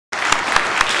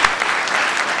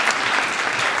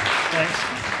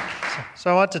Thanks. So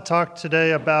I want to talk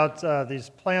today about these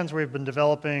plans we've been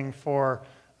developing for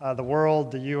the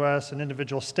world, the U.S., and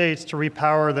individual states to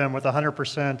repower them with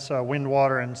 100% wind,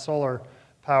 water, and solar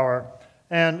power.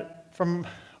 And from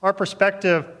our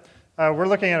perspective, we're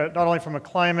looking at it not only from a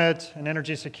climate and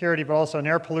energy security, but also an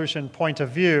air pollution point of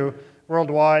view.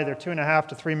 Worldwide, there are 2.5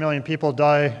 to 3 million people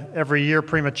die every year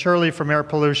prematurely from air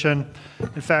pollution.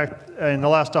 In fact, in the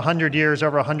last 100 years,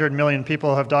 over 100 million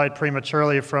people have died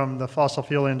prematurely from the fossil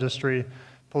fuel industry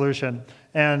pollution.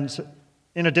 And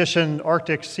in addition,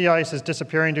 Arctic sea ice is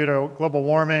disappearing due to global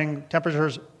warming.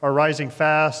 Temperatures are rising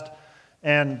fast,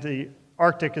 and the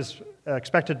Arctic is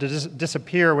expected to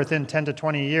disappear within 10 to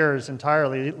 20 years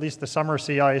entirely, at least the summer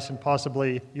sea ice and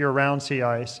possibly year-round sea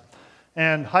ice.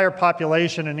 And higher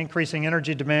population and increasing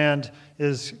energy demand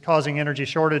is causing energy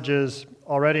shortages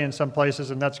already in some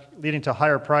places, and that's leading to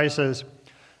higher prices.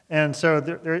 And so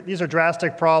these are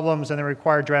drastic problems, and they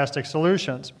require drastic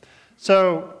solutions.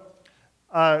 So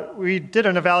we did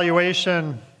an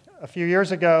evaluation a few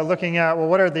years ago looking at, well,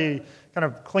 what are the kind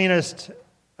of cleanest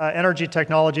energy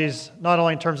technologies, not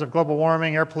only in terms of global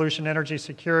warming, air pollution, energy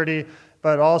security,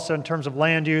 but also in terms of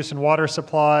land use and water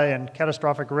supply and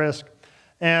catastrophic risk.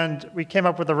 And we came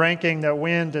up with a ranking that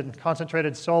wind and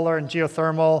concentrated solar and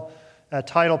geothermal,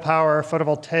 tidal power,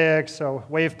 photovoltaics, so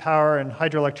wave power and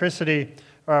hydroelectricity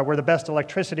were the best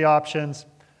electricity options.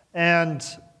 And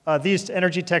these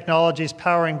energy technologies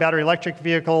powering battery electric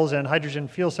vehicles and hydrogen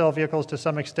fuel cell vehicles to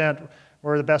some extent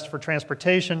were the best for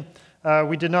transportation.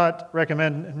 We did not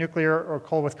recommend nuclear or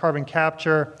coal with carbon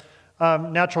capture,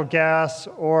 natural gas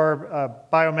or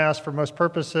biomass for most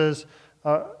purposes.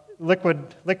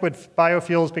 Liquid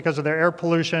biofuels, because of their air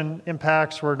pollution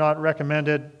impacts, were not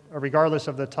recommended, regardless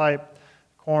of the type,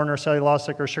 corn or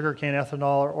cellulosic or sugarcane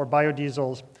ethanol or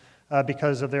biodiesels,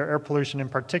 because of their air pollution in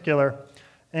particular,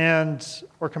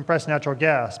 or compressed natural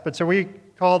gas. But so we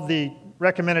called the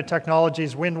recommended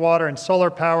technologies wind, water, and solar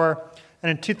power.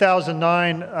 And in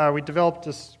 2009, we developed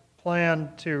this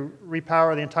plan to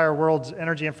repower the entire world's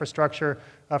energy infrastructure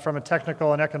from a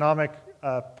technical and economic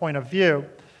point of view.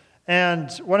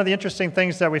 And one of the interesting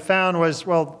things that we found was,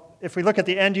 well, if we look at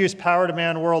the end-use power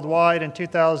demand worldwide in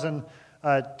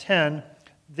 2010,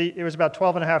 it was about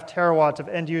 12.5 terawatts of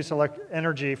end-use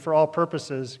energy for all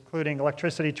purposes, including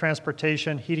electricity,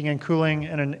 transportation, heating and cooling,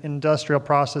 and industrial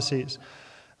processes.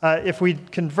 If we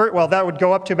convert, well, that would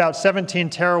go up to about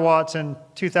 17 terawatts in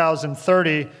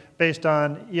 2030 based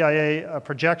on EIA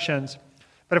projections.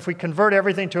 But if we convert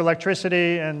everything to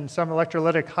electricity and some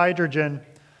electrolytic hydrogen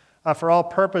for all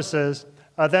purposes,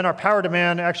 then our power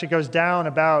demand actually goes down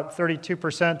about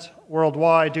 32%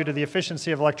 worldwide due to the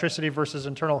efficiency of electricity versus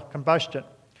internal combustion.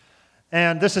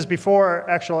 And this is before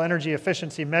actual energy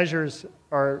efficiency measures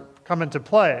come into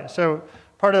play. So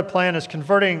part of the plan is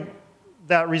converting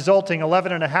that resulting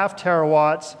 11.5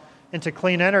 terawatts into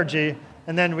clean energy,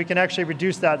 and then we can actually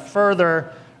reduce that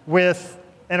further with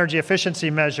energy efficiency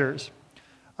measures.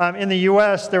 In the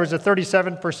US, there was a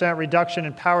 37% reduction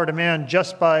in power demand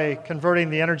just by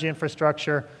converting the energy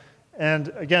infrastructure. And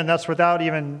again, that's without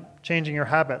even changing your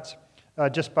habits,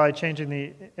 just by changing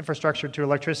the infrastructure to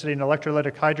electricity and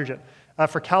electrolytic hydrogen.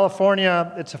 For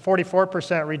California, it's a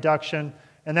 44% reduction,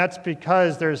 and that's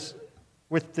because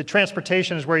with the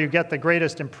transportation is where you get the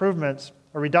greatest improvements,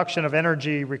 a reduction of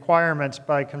energy requirements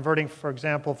by converting, for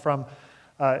example, from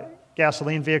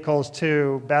gasoline vehicles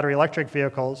to battery electric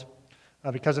vehicles,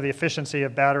 because of the efficiency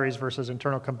of batteries versus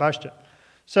internal combustion.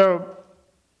 So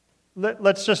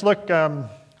let's just look a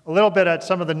little bit at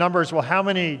some of the numbers. Well, how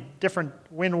many different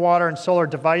wind, water, and solar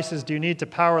devices do you need to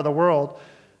power the world?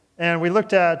 And we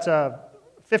looked at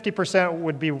 50%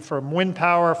 would be from wind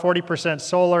power, 40%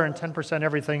 solar, and 10%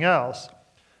 everything else.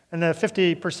 And the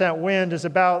 50% wind is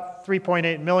about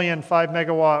 3.8 million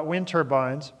 5-megawatt wind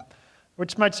turbines,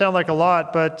 which might sound like a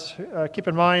lot, but keep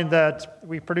in mind that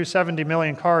we produce 70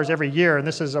 million cars every year, and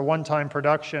this is a one-time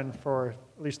production for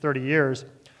at least 30 years.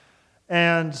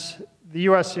 And the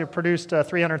US produced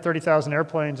 330,000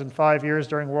 airplanes in 5 years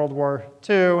during World War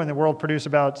II, and the world produced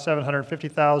about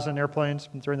 750,000 airplanes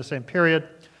during the same period.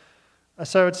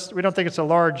 So we don't think it's a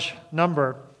large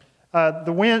number.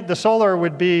 The solar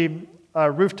would be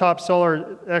rooftop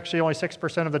solar, actually only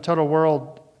 6% of the total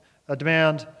world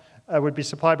demand. Would be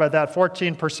supplied by that.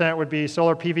 14% would be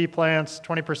solar PV plants,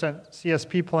 20%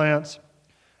 CSP plants,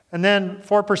 and then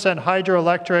 4%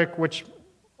 hydroelectric, which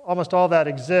almost all that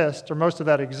exists, or most of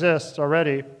that exists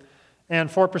already, and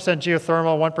 4%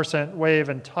 geothermal, 1% wave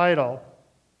and tidal.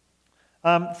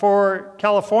 For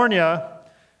California,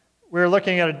 we're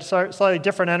looking at a slightly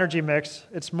different energy mix.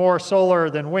 It's more solar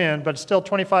than wind, but it's still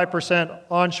 25%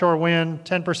 onshore wind,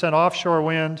 10% offshore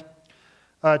wind,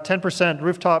 10%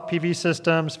 rooftop PV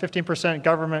systems, 15%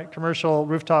 government commercial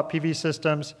rooftop PV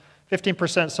systems,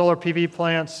 15% solar PV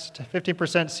plants, 15%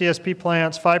 CSP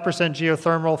plants, 5%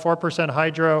 geothermal, 4%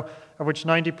 hydro, of which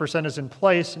 90% is in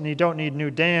place, and you don't need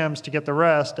new dams to get the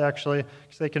rest, actually,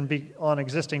 because they can be on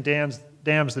existing dams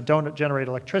that don't generate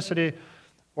electricity,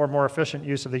 or more efficient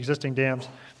use of the existing dams.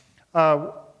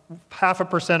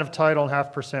 0.5% of tidal and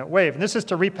 0.5% wave. And this is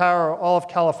to repower all of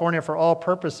California for all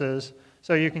purposes.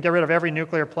 So you can get rid of every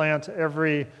nuclear plant,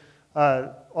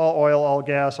 all oil, all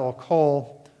gas, all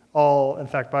coal, all, in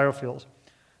fact, biofuels.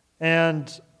 And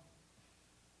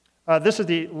this is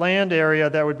the land area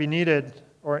that would be needed,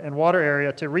 and water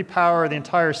area, to repower the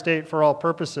entire state for all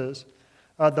purposes.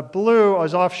 The blue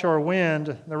is offshore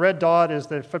wind. The red dot is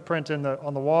the footprint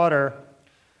on the water.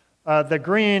 The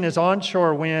green is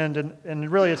onshore wind,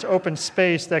 and really it's open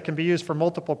space that can be used for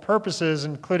multiple purposes,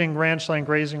 including ranch land,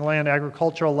 grazing land,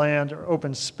 agricultural land, or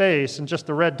open space. And just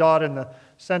the red dot in the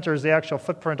center is the actual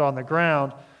footprint on the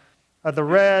ground. The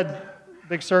red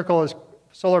big circle is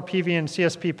solar PV and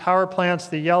CSP power plants.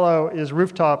 The yellow is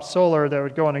rooftop solar that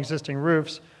would go on existing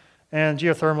roofs, and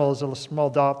geothermal is a small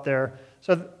dot there.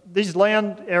 So these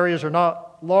land areas are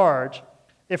not large.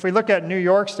 If we look at New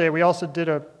York State, we also did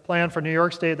a plan for New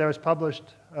York State that was published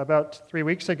about 3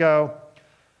 weeks ago,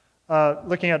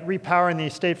 looking at repowering the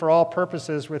state for all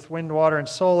purposes with wind, water, and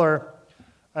solar.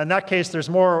 In that case, there's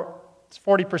more, it's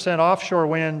 40% offshore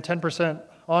wind, 10%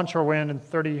 onshore wind, and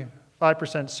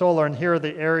 35% solar, and here are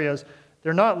the areas.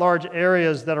 They're not large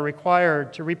areas that are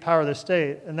required to repower the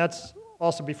state, and that's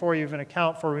also before you even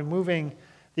account for removing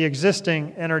the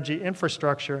existing energy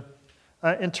infrastructure.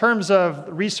 In terms of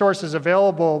resources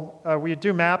available, we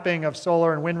do mapping of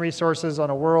solar and wind resources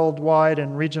on a worldwide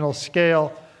and regional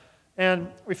scale, and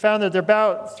we found that there are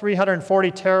about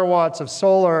 340 terawatts of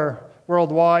solar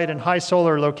worldwide in high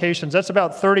solar locations. That's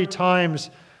about 30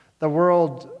 times the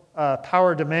world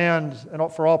power demand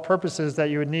for all purposes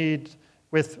that you would need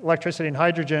with electricity and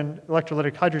hydrogen,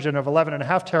 electrolytic hydrogen of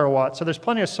 11.5 terawatts. So there's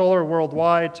plenty of solar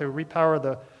worldwide to repower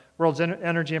the world's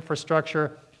energy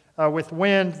infrastructure. With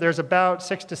wind, there's about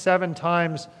 6 to 7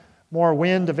 times more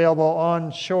wind available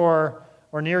onshore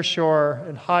or near shore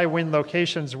in high wind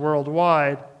locations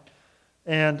worldwide,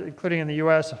 and including in the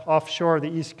US, offshore the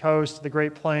East Coast, the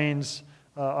Great Plains,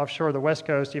 offshore the West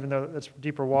Coast, even though it's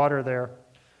deeper water there,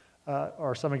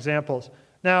 are some examples.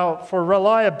 Now, for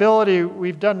reliability,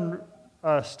 we've done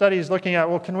studies looking at,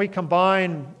 well, can we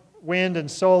combine wind and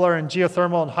solar and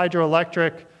geothermal and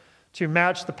hydroelectric to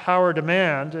match the power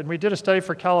demand? And we did a study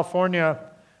for California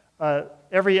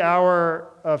every hour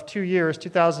of 2 years,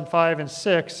 2005 and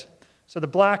 2006. So the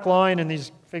black line in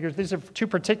these figures, these are 2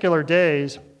 particular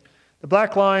days. The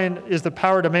black line is the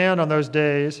power demand on those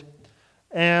days,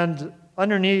 and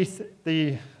underneath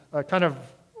the kind of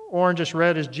orangish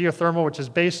red is geothermal, which is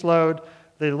base load.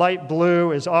 The light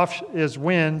blue is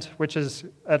wind, which is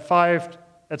at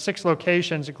 6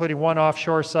 locations, including 1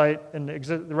 offshore site, and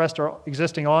the rest are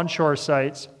existing onshore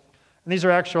sites. And these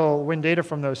are actual wind data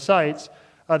from those sites.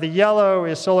 The yellow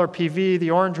is solar PV.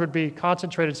 The orange would be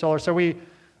concentrated solar. So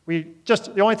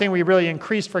the only thing we really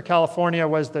increased for California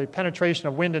was the penetration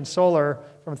of wind and solar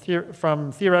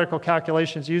from theoretical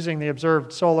calculations using the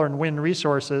observed solar and wind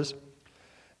resources.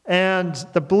 And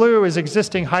the blue is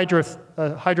existing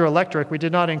hydroelectric. We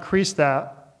did not increase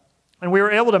that. And we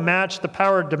were able to match the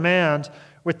power demand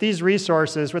with these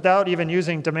resources without even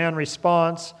using demand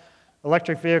response,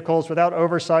 electric vehicles, without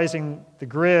oversizing the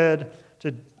grid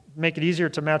to make it easier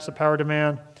to match the power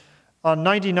demand, on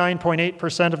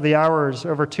 99.8% of the hours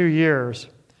over 2 years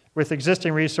with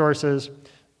existing resources.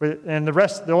 And the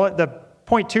rest, the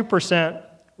 0.2%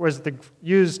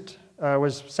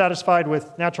 was satisfied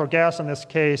with natural gas in this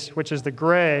case, which is the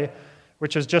gray,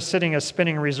 which is just sitting as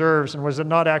spinning reserves and was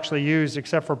not actually used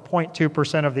except for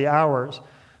 0.2% of the hours.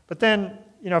 But then,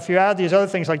 if you add these other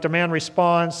things like demand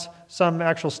response, some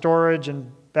actual storage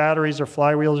and batteries or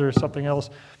flywheels or something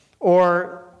else,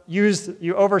 or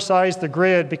you oversize the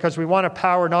grid because we want to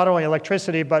power not only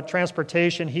electricity but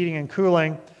transportation, heating, and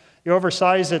cooling. You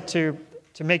oversize it to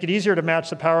make it easier to match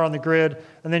the power on the grid,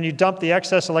 and then you dump the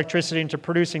excess electricity into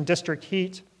producing district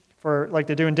heat, like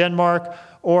they do in Denmark,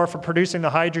 or for producing the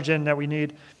hydrogen that we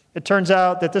need. It turns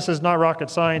out that this is not rocket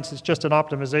science, it's just an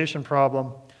optimization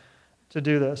problem to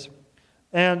do this.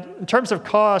 And in terms of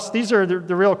costs, these are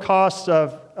the real costs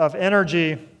of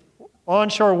energy.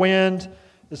 Onshore wind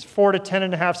is 4 to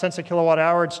 10.5 cents a kilowatt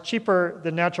hour. It's cheaper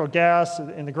than natural gas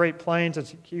in the Great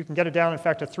Plains. You can get it down, in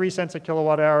fact, to 3 cents a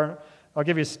kilowatt hour. I'll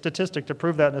give you a statistic to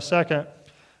prove that in a second.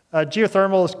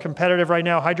 Geothermal is competitive right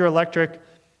now, hydroelectric,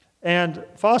 and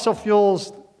fossil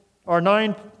fuels are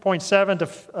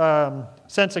 9.7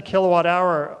 cents a kilowatt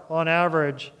hour on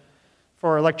average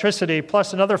for electricity,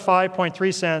 plus another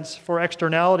 5.3 cents for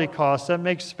externality costs. That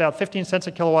makes about 15 cents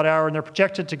a kilowatt hour, and they're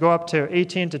projected to go up to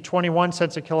 18 to 21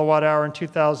 cents a kilowatt hour in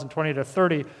 2020 to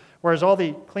 30, whereas all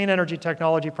the clean energy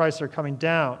technology prices are coming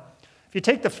down. If you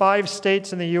take the 5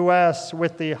 states in the US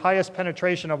with the highest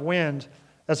penetration of wind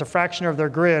as a fraction of their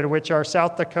grid, which are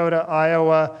South Dakota,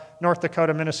 Iowa, North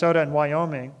Dakota, Minnesota, and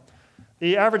Wyoming,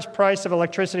 the average price of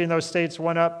electricity in those states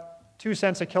went up 2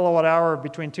 cents a kilowatt hour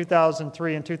between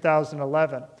 2003 and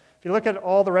 2011. If you look at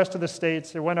all the rest of the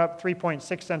states, it went up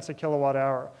 3.6 cents a kilowatt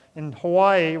hour. In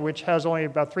Hawaii, which has only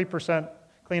about 3%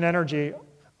 clean energy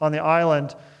on the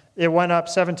island, it went up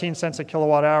 17 cents a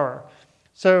kilowatt hour.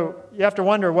 So you have to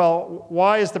wonder, well,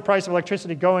 why is the price of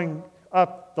electricity going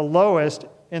up the lowest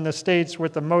in the states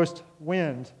with the most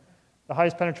wind, the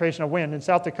highest penetration of wind? In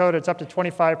South Dakota, it's up to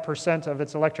 25% of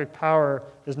its electric power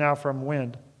is now from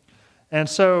wind. And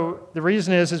so the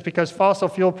reason is because fossil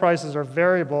fuel prices are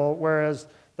variable, whereas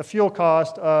the fuel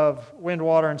cost of wind,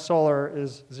 water, and solar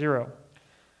is zero.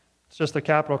 It's just the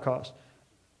capital cost.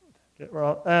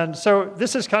 And so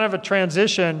this is kind of a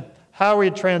transition, how we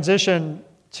transition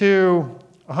to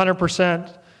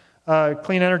 100%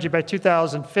 clean energy by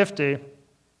 2050.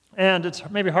 And it's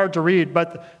maybe hard to read,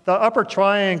 but the upper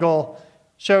triangle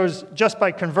shows just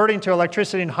by converting to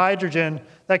electricity and hydrogen,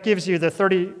 that gives you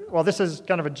the well, this is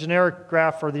kind of a generic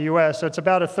graph for the US, so it's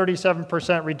about a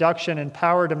 37% reduction in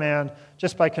power demand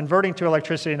just by converting to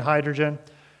electricity and hydrogen.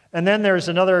 And then there's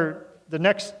the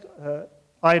next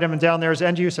item down there is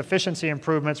end-use efficiency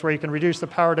improvements, where you can reduce the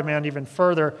power demand even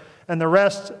further, and the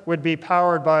rest would be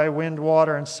powered by wind,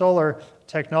 water, and solar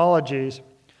technologies.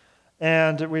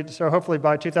 And so hopefully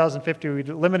by 2050, we'd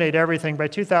eliminate everything. By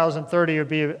 2030, it would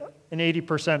be an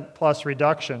 80% plus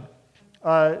reduction.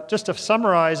 Just to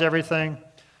summarize everything,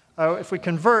 if we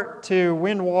convert to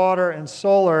wind, water, and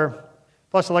solar,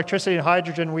 plus electricity and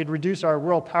hydrogen, we'd reduce our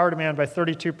world power demand by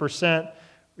 32%.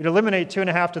 We'd eliminate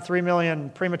 2.5 to 3 million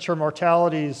premature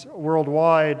mortalities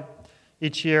worldwide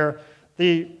each year.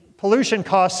 The pollution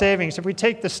cost savings, if we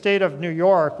take the state of New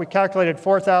York, we calculated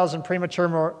 4,000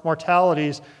 premature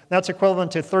mortalities. That's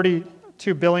equivalent to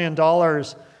 $32 billion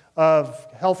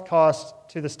of health costs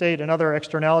to the state and other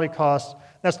externality costs.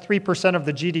 That's 3% of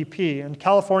the GDP. In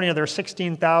California, there's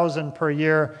 16,000 per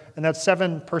year, and that's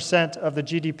 7% of the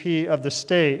GDP of the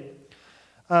state.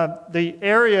 The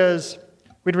areas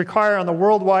we'd require on the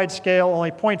worldwide scale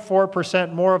only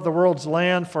 0.4% more of the world's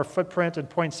land for footprint and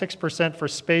 0.6% for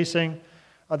spacing.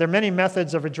 There are many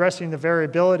methods of addressing the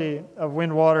variability of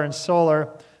wind, water, and solar.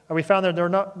 We found that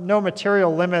there are no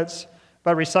material limits,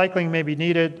 but recycling may be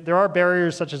needed. There are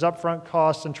barriers such as upfront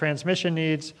costs and transmission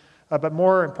needs, but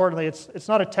more importantly, it's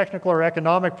not a technical or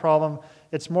economic problem.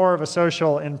 It's more of a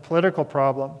social and political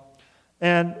problem.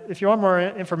 And if you want more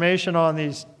information on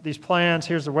these plans,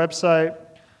 here's the website.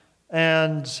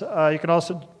 And you can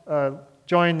also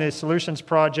join the Solutions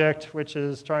Project, which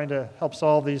is trying to help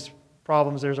solve these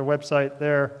problems. There's a website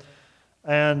there.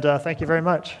 And thank you very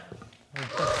much.